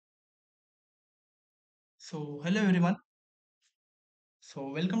Hello everyone.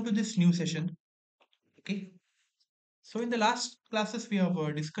 Welcome to this new session. Okay. In the last classes, we have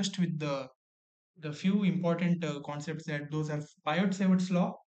discussed with the few important concepts that those are Biot-Savart's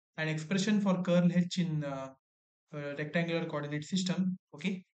law and expression for curl H in rectangular coordinate system.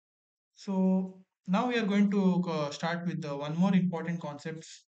 Okay. Now we are going to start with one more important concept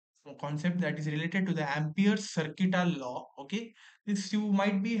that is related to the Ampere's circuital law. Okay, this you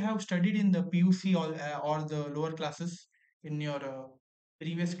might be have studied in the PUC or the lower classes in your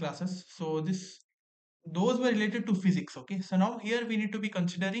previous classes. This those were related to physics. Okay, so now here we need to be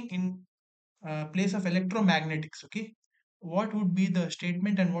considering in place of electromagnetics. Okay, what would be the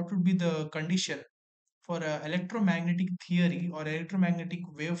statement and what would be the condition for electromagnetic theory or electromagnetic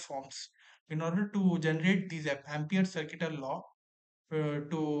waveforms in order to generate these Ampere circuital law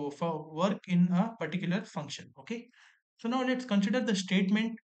to for work in a particular function. Okay, so now let's consider the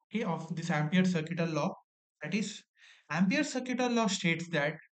statement, okay, of this Ampere circuital law. That is, Ampere circuital law states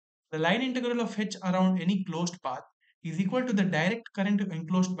that the line integral of H around any closed path is equal to the direct current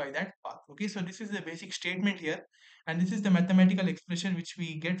enclosed by that path. Okay, so this is the basic statement here, and this is the mathematical expression which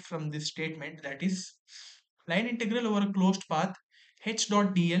we get from this statement. That is, line integral over a closed path H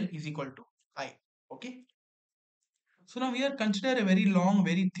dot dl is equal to I. Okay, so now we are consider a very long,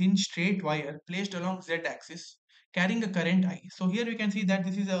 very thin straight wire placed along z axis carrying a current I. So here we can see that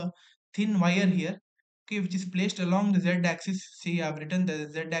this is a thin wire here, okay, which is placed along the z axis. See, I've written the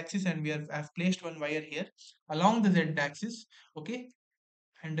z axis and I've placed one wire here along the z axis, okay,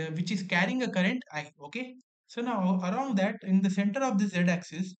 and which is carrying a current I. Okay, so now around that, in the center of the z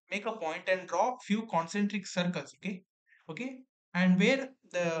axis, make a point and draw few concentric circles. Okay, okay, and where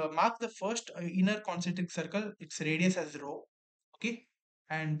the mark the first inner concentric circle, its radius as rho. Okay,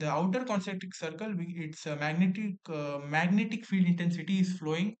 and the outer concentric circle, its magnetic field intensity is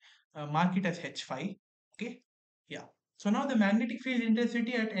flowing. Mark it as h phi. Okay, yeah. So now the magnetic field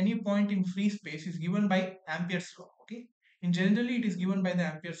intensity at any point in free space is given by Ampere's law. Okay, in generally it is given by the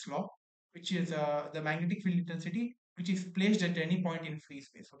Ampere's law, which is the magnetic field intensity which is placed at any point in free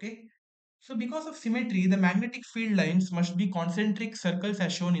space. Okay, so because of symmetry, the magnetic field lines must be concentric circles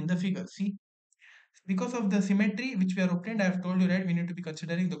as shown in the figure. See, because of the symmetry which we are obtained, I have told you, right, we need to be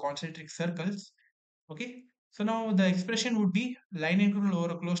considering the concentric circles. Okay, so now the expression would be line integral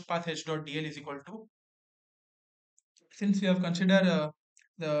over a closed path h dot dl is equal to, since we have considered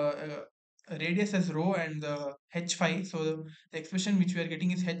the radius as rho and the h phi, so the expression which we are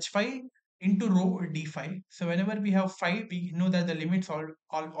getting is h phi into rho d phi. So whenever we have phi, we know that the limits all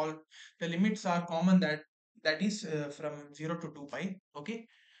the limits are common, that is from 0 to 2 pi. Okay,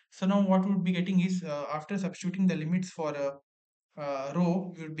 so now what we would be getting is, after substituting the limits for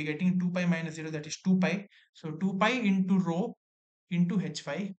rho, we would be getting 2 pi minus 0, that is 2 pi. So 2 pi into rho into h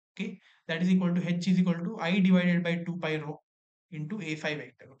phi, okay, that is equal to h is equal to I divided by 2 pi rho into a phi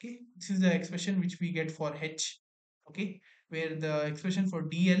vector. Okay, this is the expression which we get for h. Okay, where the expression for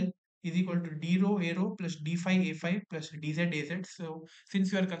dl is equal to d rho a rho plus d phi a phi plus dz az. So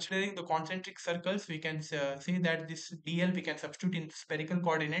since we are considering the concentric circles, we can say that this dl we can substitute in spherical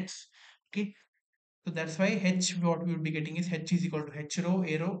coordinates. Okay, so that's why h, what we would be getting is h is equal to h rho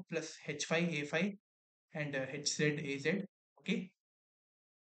a rho plus h phi a phi and hz az. Okay,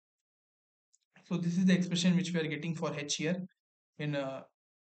 so this is the expression which we are getting for h here in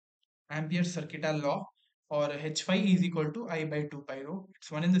Ampere's circuital law, or h phi is equal to I by 2 pi rho. It's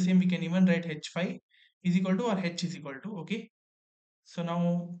one and the same. We can even write h phi is equal to or h is equal to. Okay, so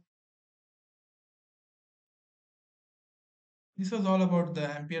now this was all about the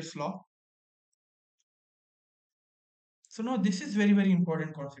Ampere's law. So now this is very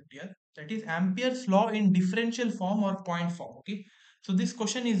important concept here. That is Ampere's law in differential form or point form. Okay. So this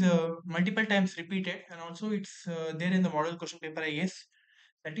question is multiple times repeated, and also it's there in the model question paper, I guess.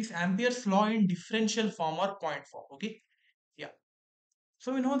 That is Ampere's law in differential form or point form. Okay. Yeah.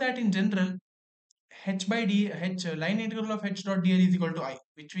 So we know that in general, h by d h line integral of h dot dl is equal to I,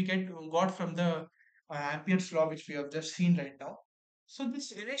 which we got from the Ampere's law, which we have just seen right now. So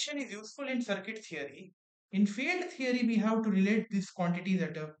this relation is useful in circuit theory. In field theory, we have to relate these quantities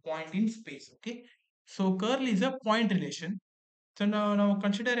at a point in space. Okay, so curl is a point relation. So now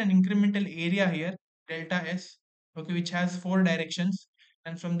consider an incremental area here, delta s, okay, which has four directions,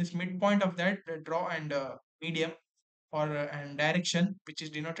 and from this midpoint of that, draw and medium or and direction, which is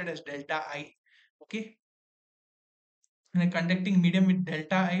denoted as delta I. Okay, and a conducting medium with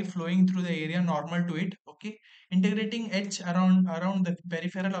delta I flowing through the area normal to it. Okay, integrating h around the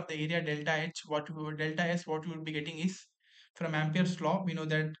peripheral of the area delta h, delta s, what you will be getting is from Ampere's law, we know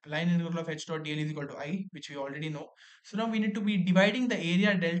that line integral of h dot dl is equal to I, which we already know. So now we need to be dividing the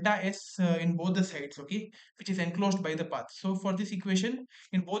area delta S in both the sides, okay, which is enclosed by the path. So for this equation,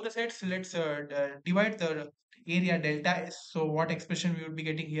 in both the sides, let's divide the area delta S. So what expression we would be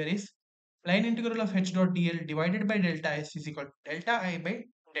getting here is line integral of h dot dl divided by delta S is equal to delta I by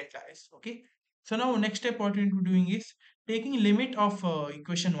delta S, okay. So now next step what we will be doing is taking limit of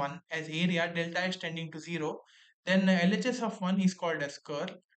equation 1 as area delta S tending to 0, then LHS of 1 is called as curl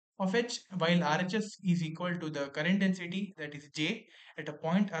of H, while RHS is equal to the current density, that is J, at a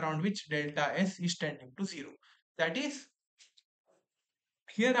point around which delta S is tending to 0. That is,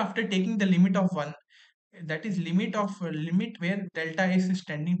 here after taking the limit of 1, that is limit where delta S is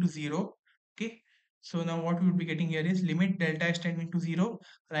tending to 0, okay. So now what we would be getting here is limit delta S tending to 0,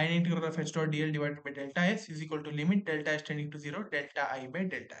 line integral of h dot dl divided by delta S is equal to limit delta S tending to 0, delta I by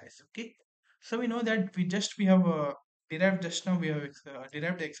delta S, okay. So we know that we have derived just now, we have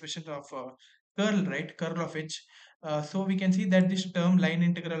derived the expression of curl, right, curl of H. So we can see that this term line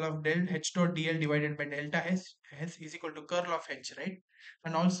integral of del h dot dl divided by delta S is equal to curl of H, right.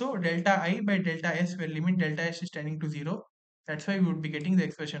 And also delta I by delta S, where limit delta S is tending to 0. That's why we would be getting the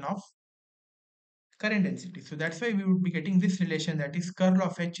expression of current density. So that's why we would be getting this relation, that is curl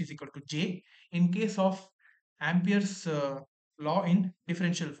of H is equal to J in case of Ampere's law in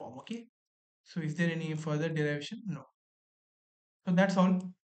differential form. Okay. So is there any further derivation? No. So that's all.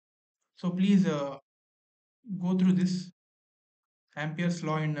 So please go through this Ampere's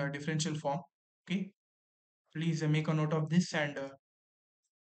law in differential form. Okay. Please make a note of this, and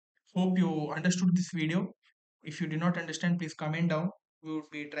hope you understood this video. If you did not understand, please comment down. We would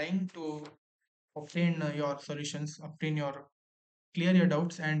be trying to obtain your solutions, obtain your clear your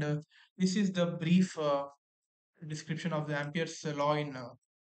doubts, and this is the brief description of the Ampere's law in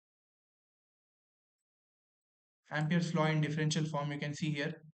differential form. You can see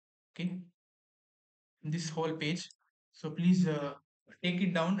here, okay, in this whole page. So please take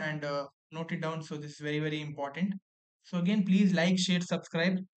it down and note it down. So this is very important. So again, please like, share,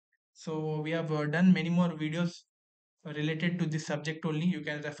 subscribe. So we have done many more videos related to this subject only. You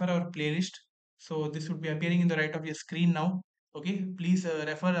can refer our playlist. So this would be appearing in the right of your screen now. Okay, please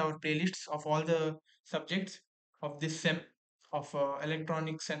refer our playlists of all the subjects of this sem of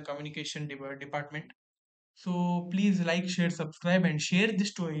electronics and communication department. So please like, share, subscribe, and share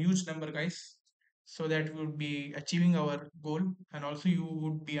this to a huge number, guys, so that we would be achieving our goal, and also you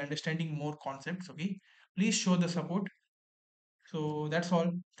would be understanding more concepts. Okay, please show the support. So that's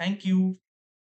all. Thank you.